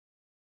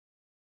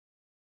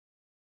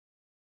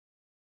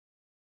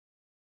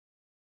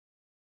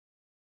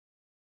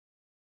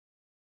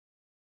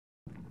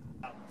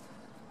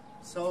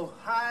So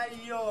hi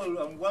all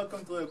and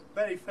welcome to the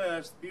very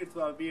first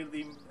virtual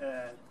building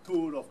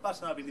tour of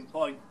Personal Building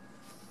Point.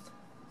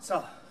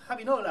 So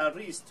having all our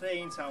really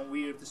strange and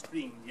weird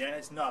spring, yeah,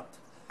 it's not.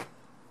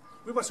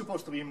 We were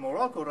supposed to be in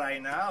Morocco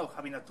right now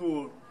having a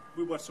tour.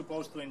 We were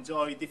supposed to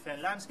enjoy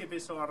different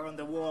landscapes all around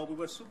the world. We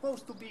were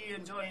supposed to be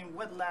enjoying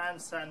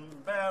wetlands and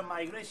bird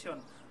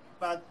migration,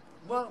 but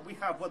well, we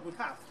have what we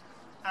have.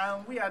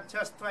 And we are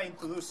just trying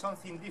to do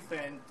something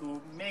different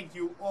to make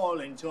you all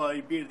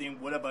enjoy building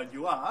wherever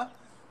you are.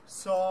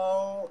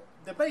 So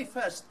the very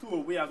first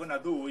tour we are going to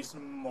do is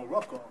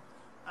Morocco.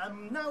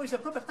 And now is a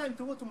proper time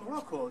to go to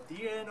Morocco.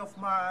 The end of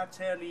March,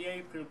 early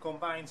April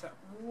combines a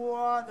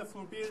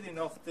wonderful building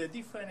of the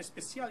different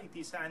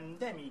specialities and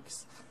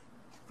endemics,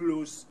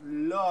 plus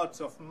lots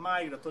of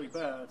migratory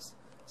birds.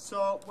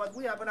 So what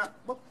we are going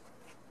to...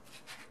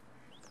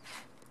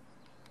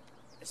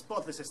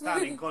 Spotless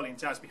Starling calling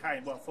just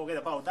behind, well, forget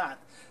about that.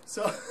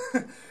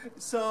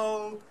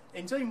 So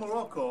enjoy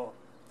Morocco.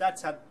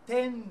 That's a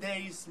 10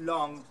 days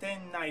long,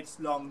 10 nights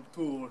long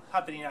tour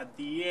happening at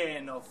the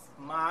end of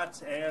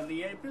March,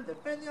 early April,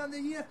 depending on the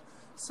year.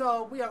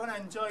 So we are going to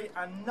enjoy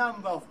a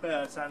number of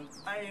birds, and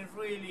I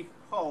really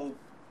hope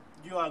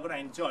you are going to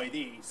enjoy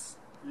this.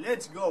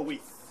 Let's go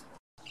with.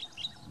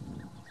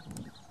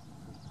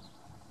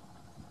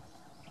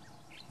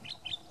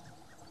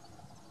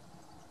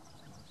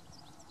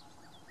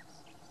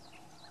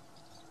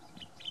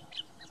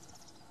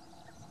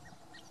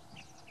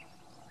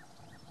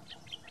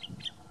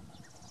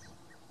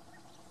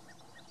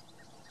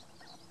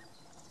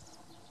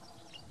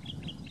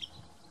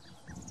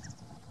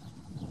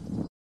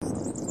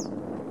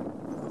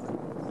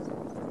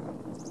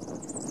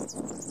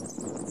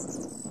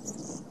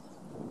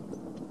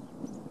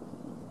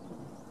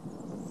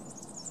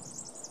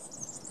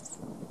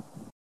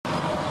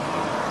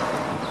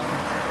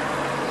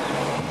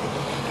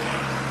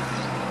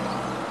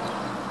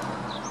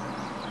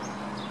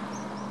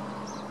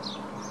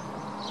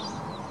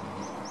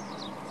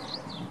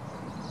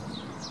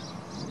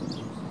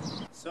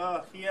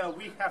 So here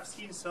we have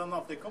seen some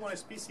of the common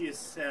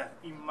species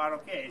in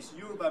Marrakesh,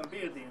 urban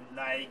building,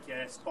 like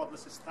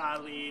spotless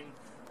starling,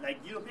 like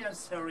European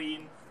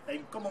serene,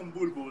 like common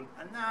bulbul.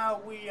 And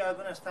now we are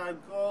going to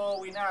start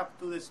going up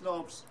to the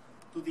slopes,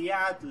 to the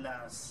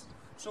Atlas.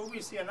 So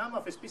we see a number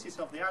of species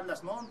of the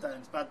Atlas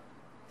mountains, but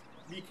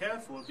be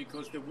careful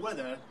because the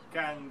weather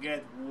can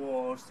get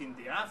worse in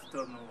the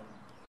afternoon.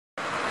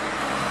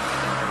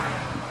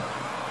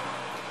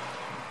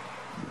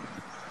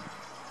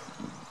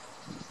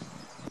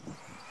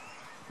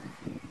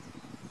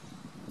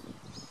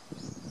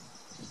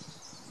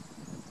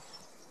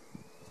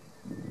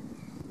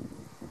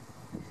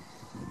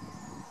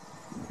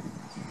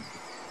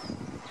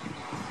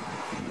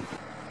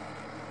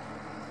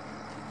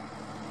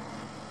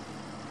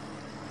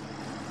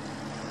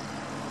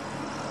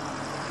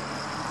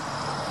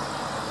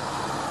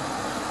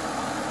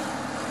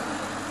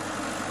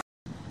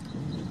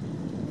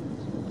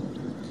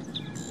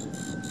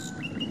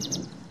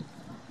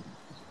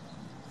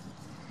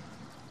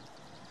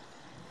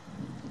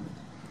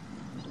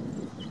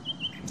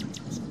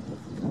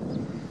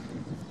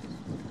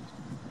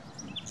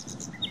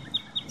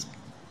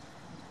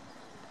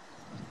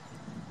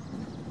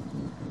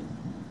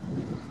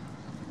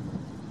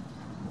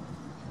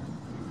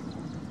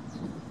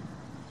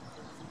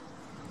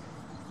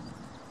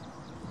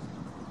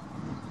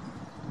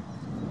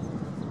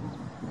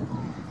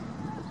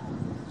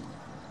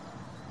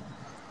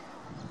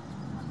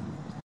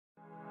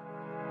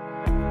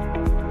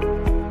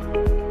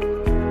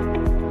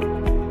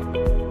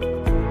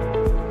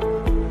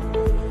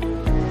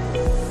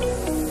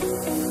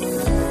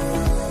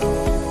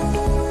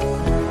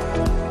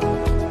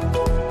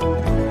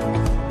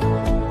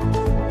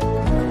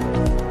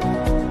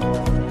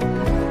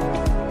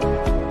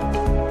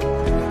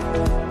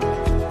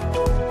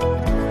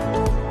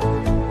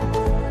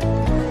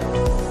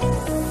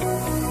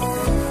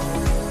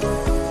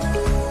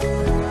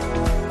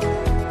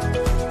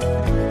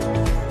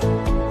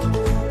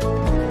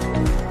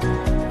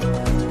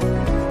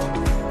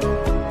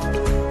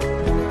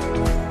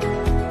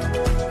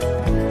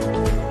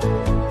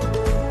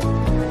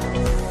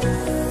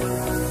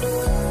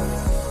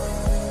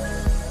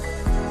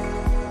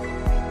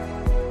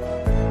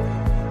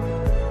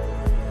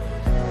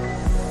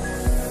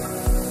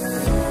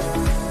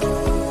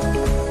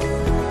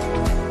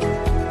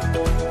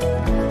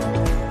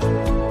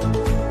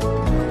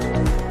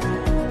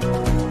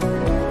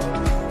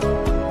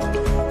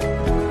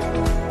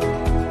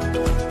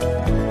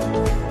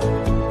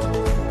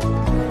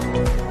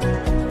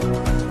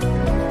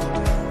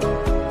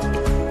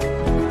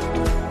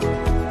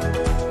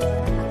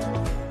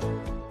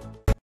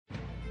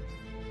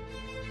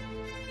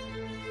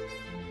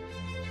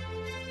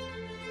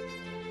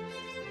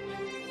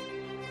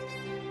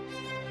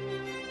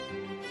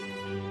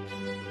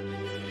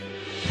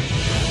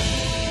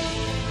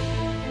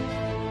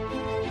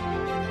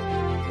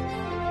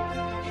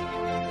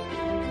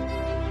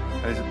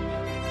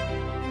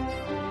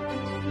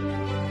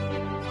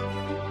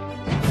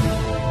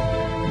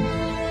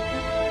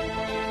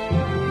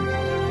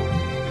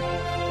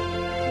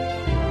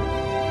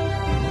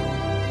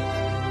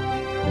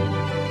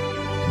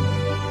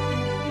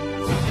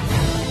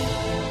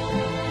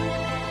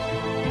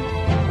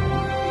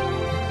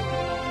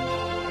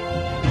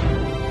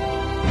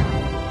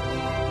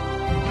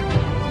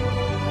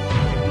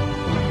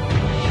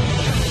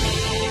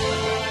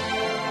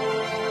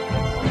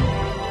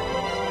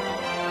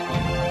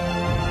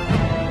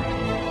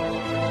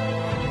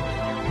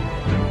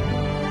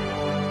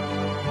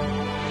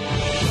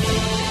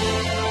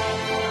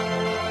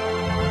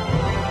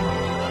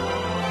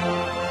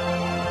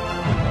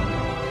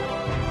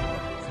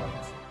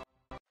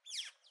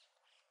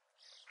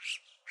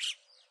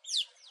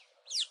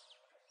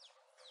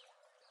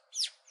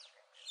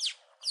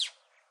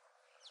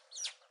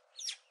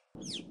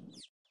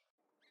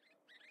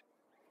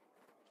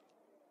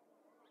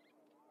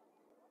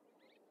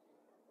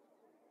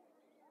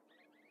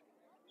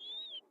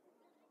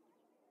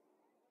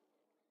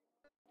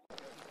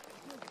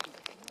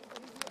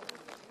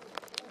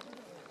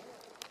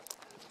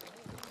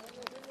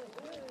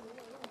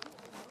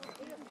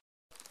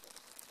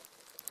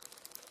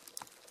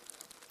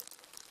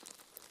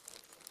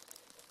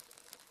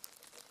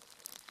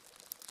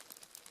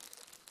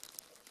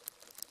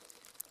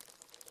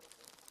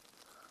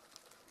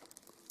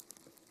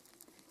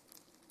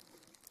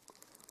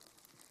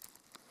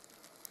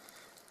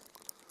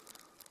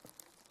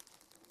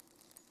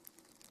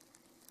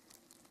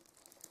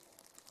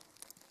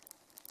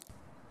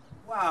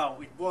 Wow,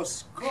 it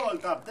was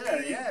cold up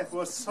there, yeah? It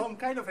was some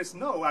kind of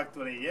snow,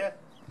 actually, yeah?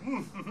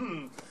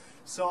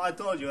 So I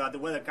told you that the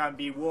weather can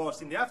be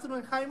worse in the afternoon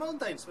in high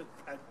mountains, but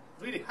it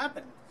really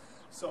happened.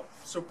 So,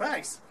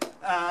 surprise!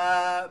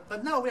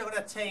 But now we are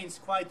going to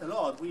change quite a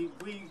lot. We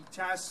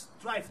just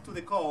drive to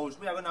the coast.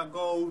 We are going to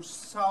go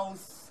southeast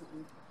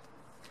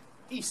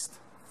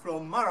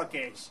from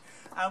Marrakesh.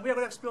 And we are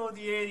going to explore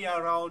the area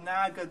around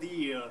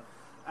Agadir.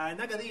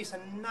 Agadir is a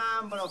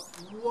number of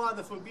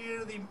wonderful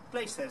building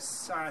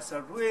places, has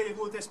a really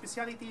good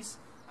specialities,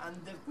 and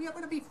we are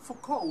going to be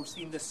focused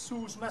in the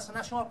Souss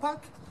National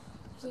Park,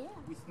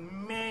 with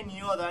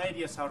many other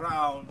areas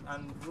around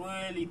and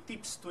really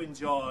tips to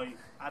enjoy.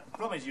 I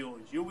promise you,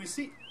 you will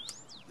see.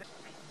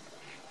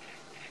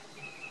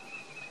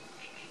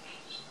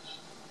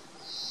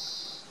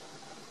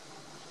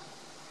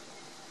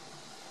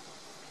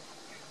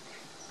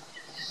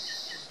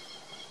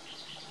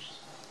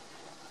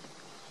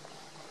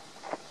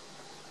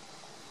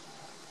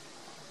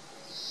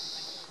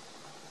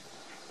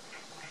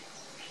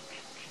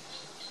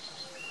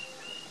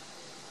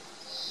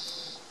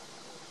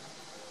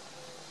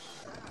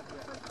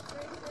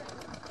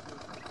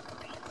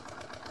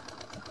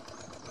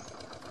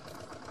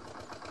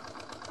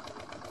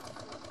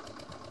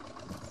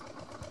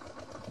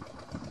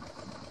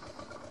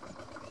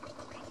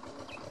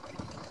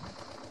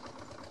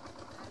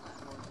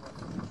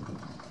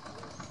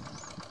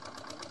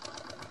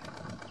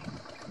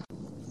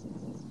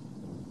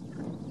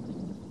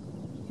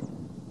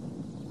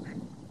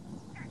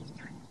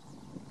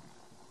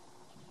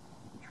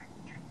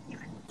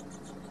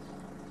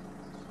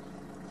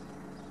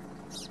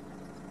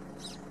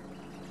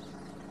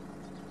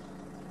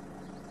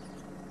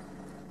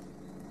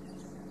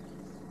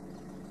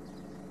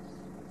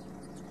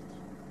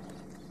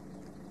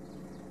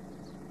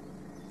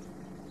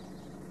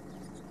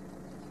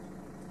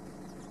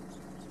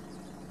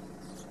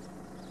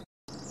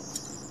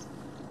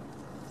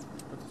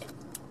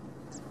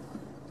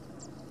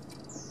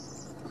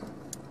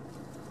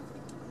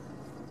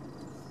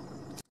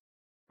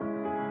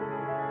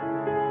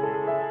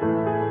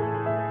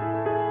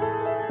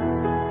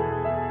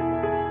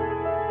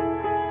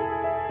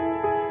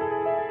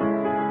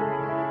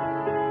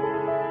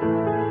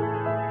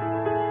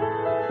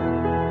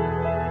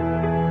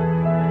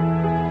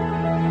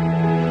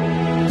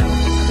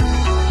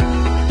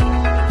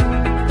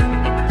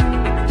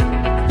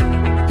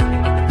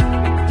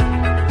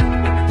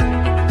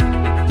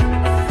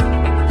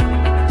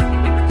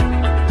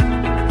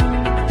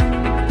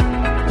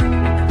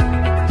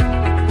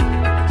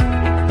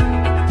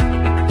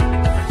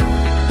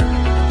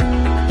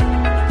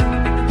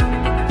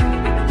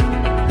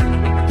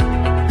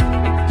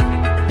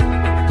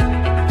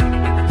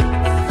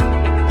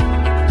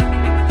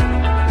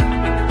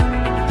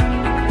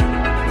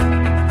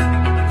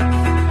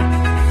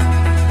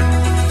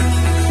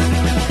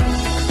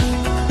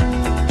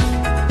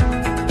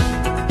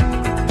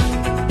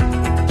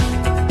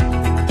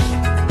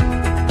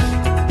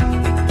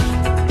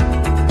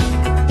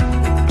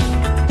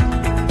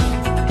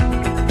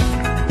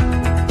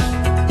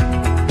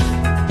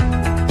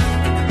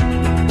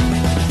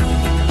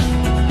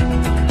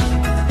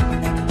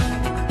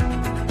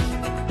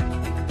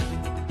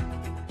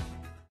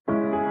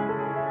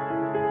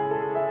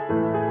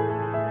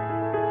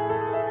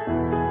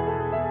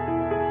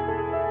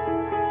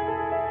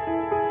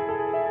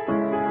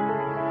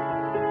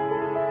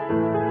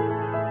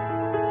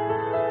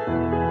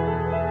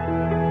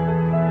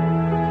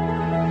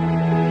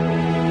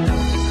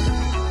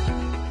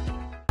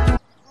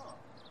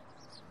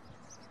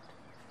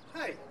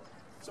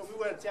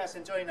 Just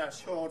enjoying a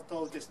short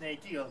of the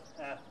snake hill.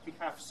 We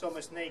have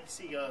some snake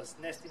seagulls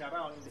nesting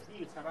around in the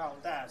hills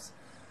around us.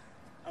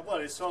 Well,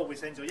 it's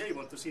always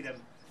enjoyable to see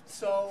them.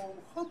 So,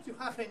 hope you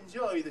have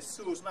enjoyed the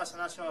Souss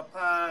National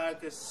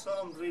Park. There's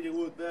some really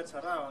good birds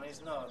around,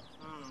 it's not?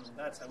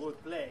 That's a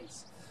good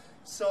place.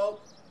 So,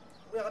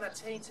 we are going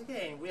to change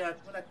again. We are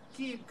going to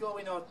keep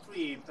going our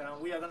trip, and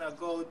we are going to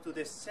go to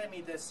the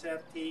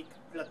semi-desertic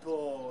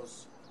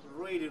plateaus,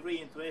 really,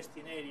 really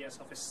interesting areas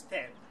of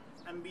steppe.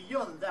 And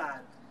beyond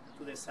that,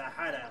 to the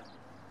Sahara.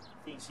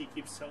 I think she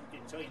keeps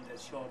enjoying the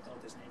short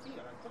of the snake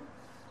hill.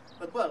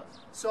 But well,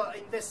 so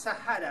in the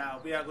Sahara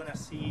we are going to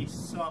see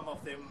some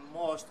of the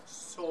most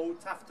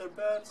sought after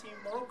birds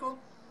in Morocco.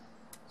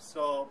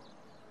 So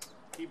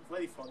keep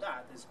ready for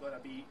that. It's going to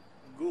be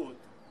good.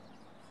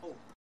 Hope.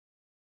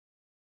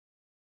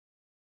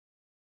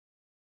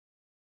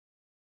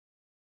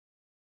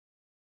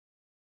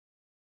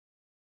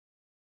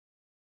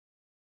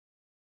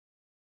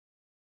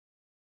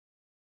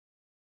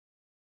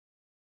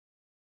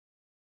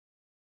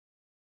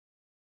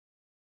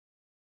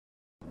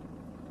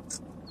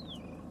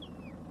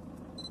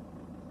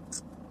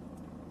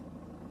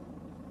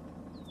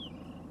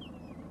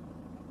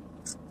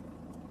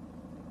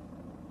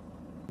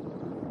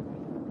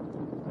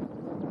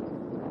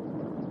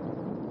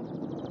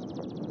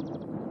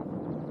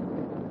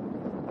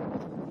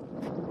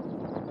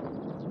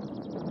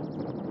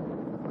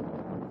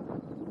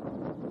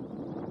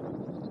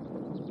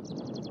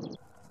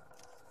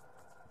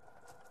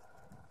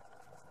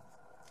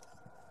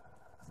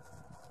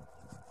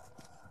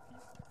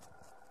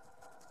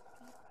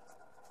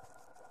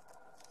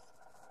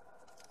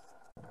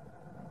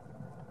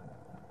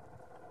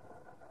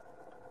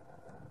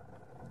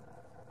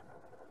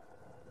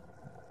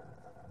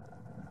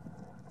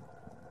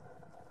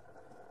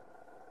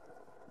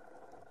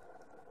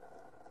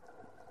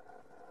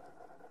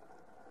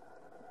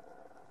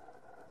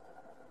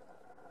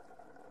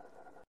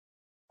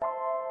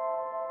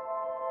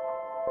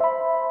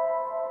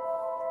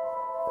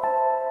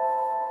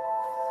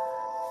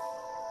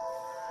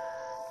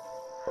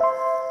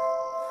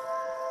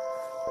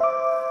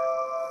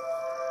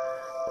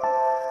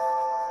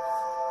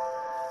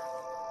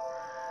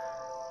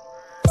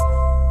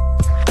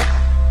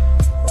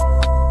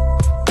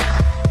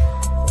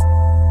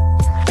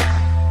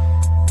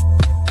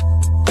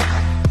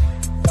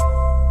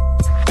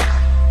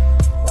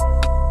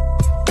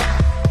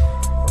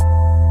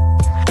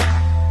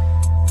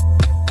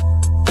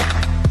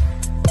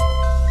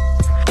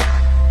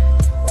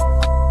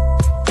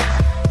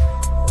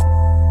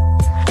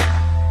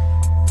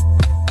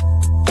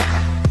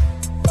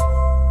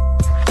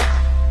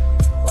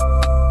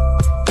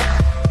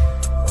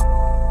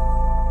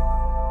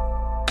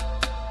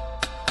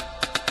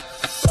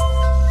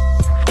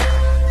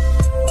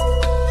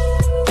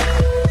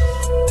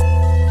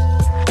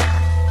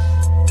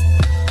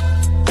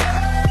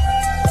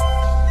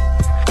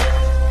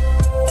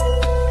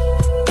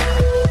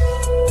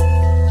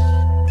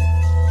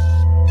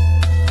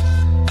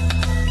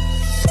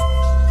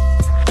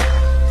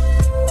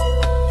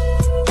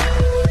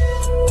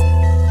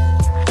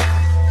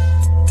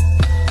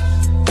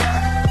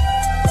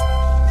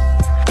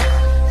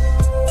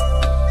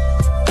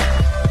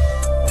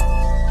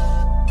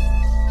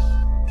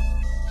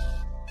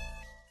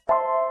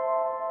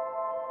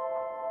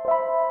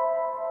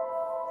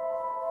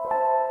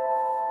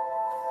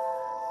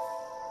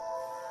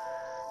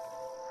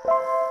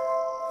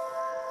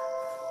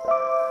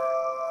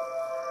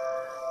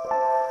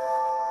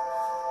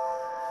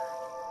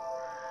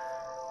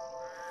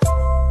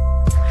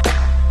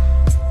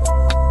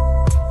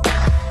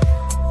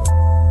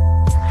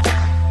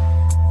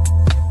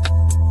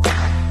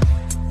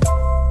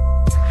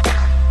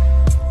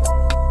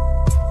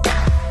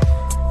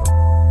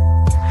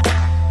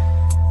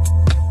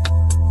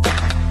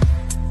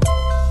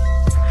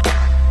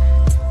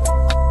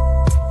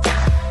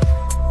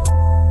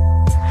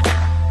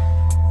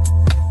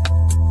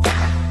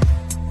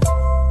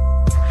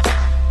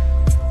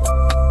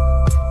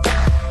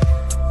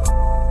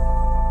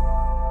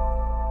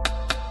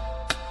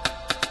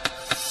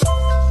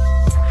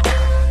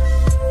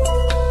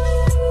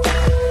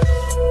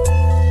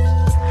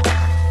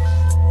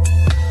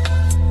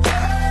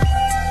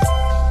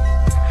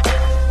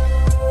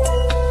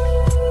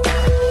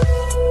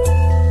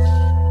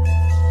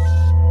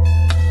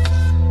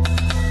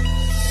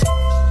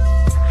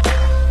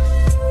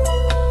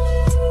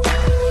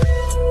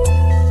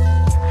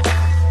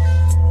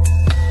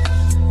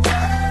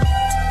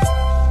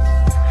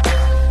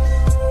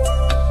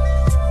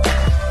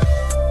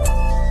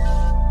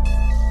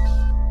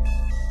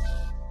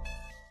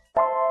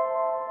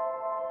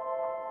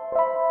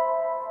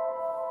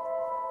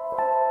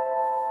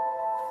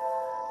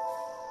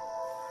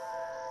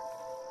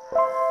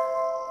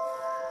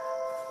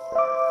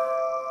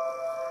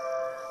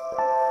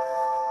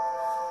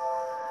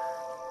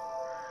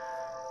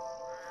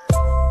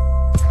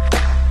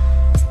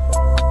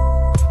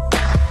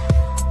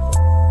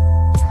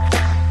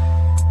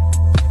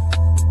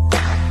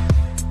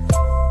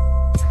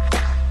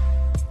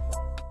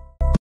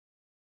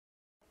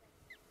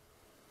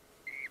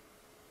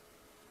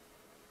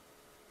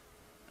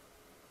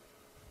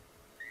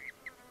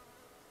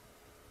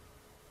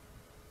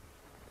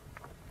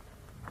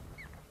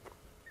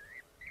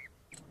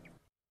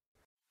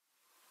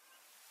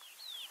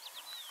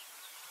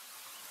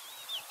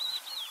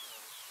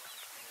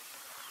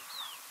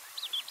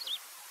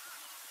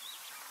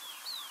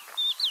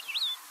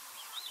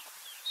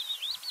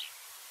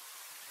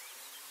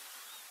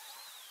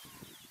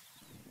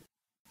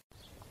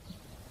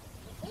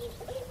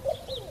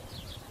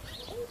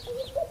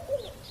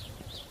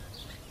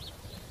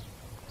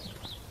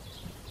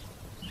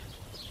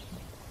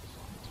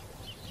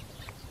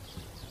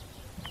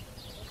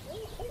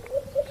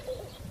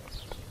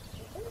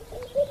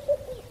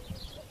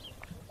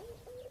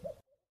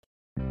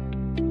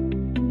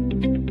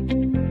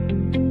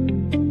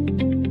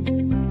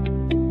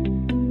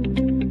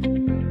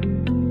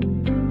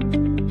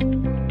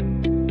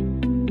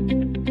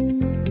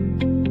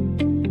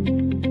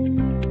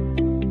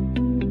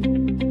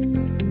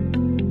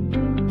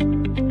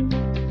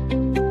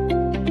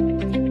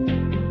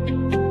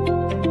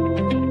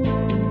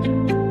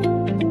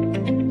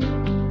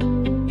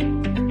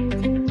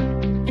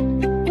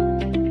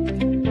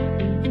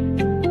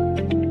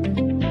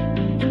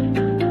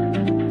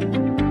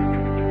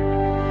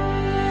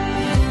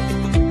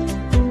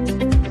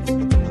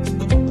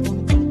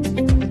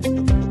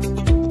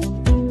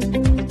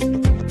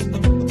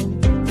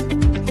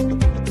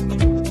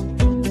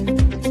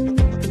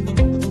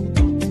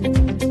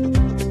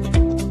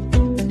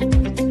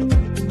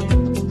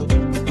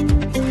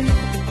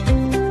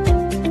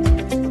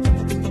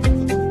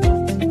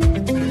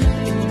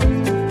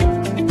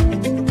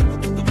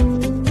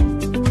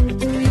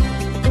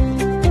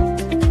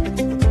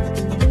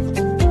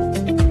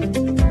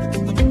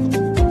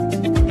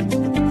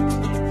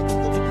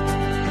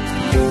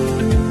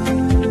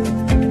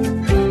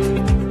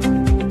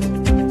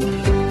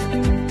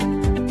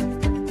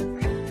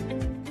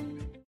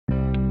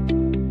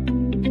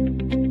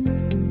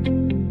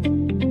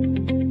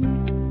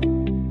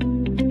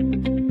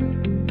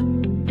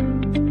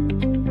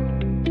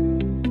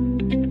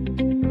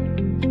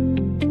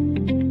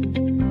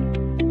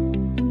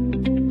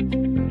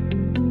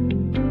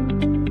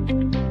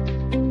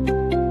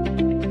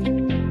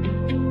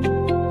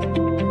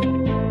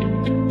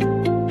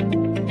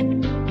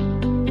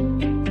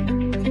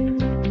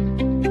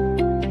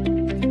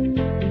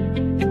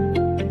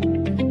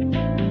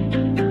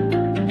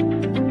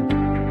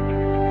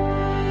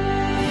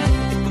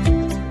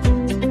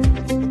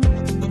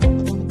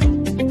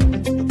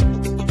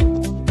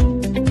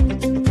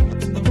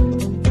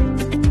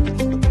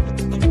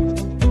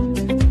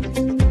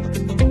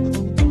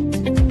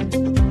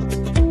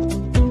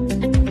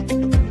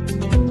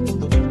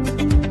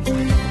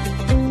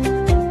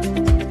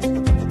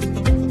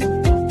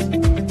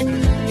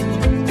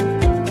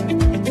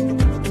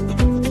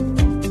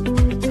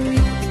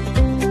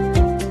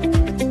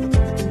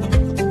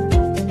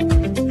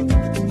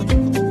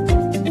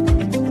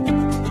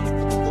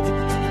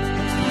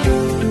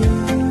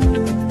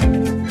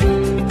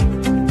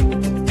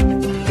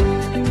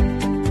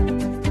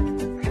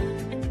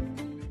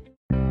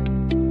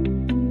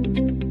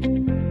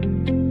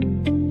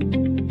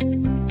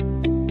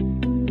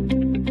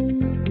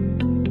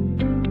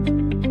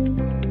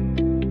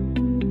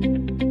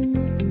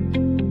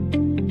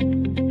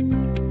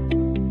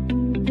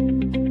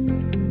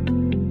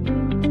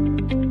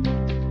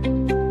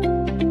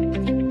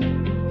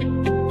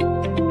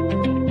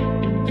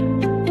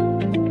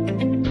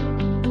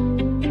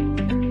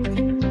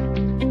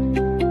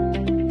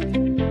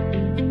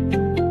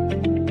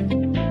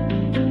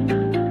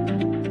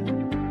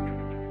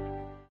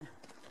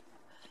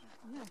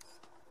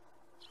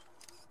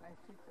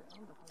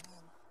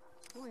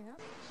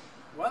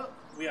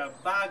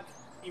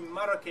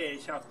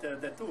 finish after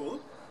the tour.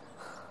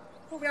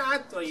 We are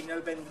actually in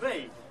El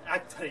Vendrell,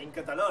 actually in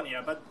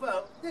Catalonia, but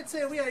well, let's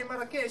say we are in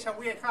Marrakech and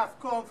we have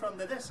come from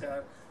the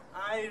desert.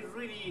 I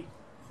really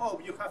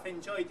hope you have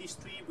enjoyed this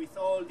trip with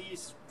all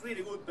these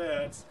really good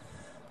birds.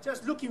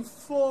 Just looking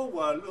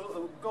forward,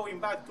 going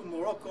back to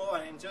Morocco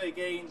and enjoy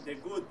again the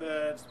good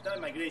birds, the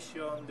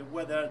migration, the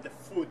weather, the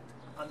food,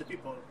 and the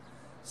people.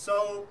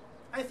 So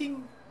I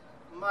think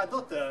my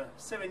daughter,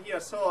 7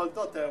 years old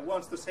daughter,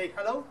 wants to say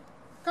hello.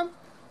 Come.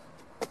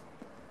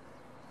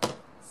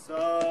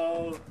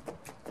 So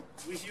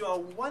wish you a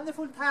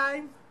wonderful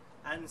time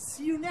and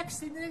see you in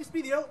the next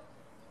video.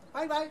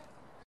 Bye bye.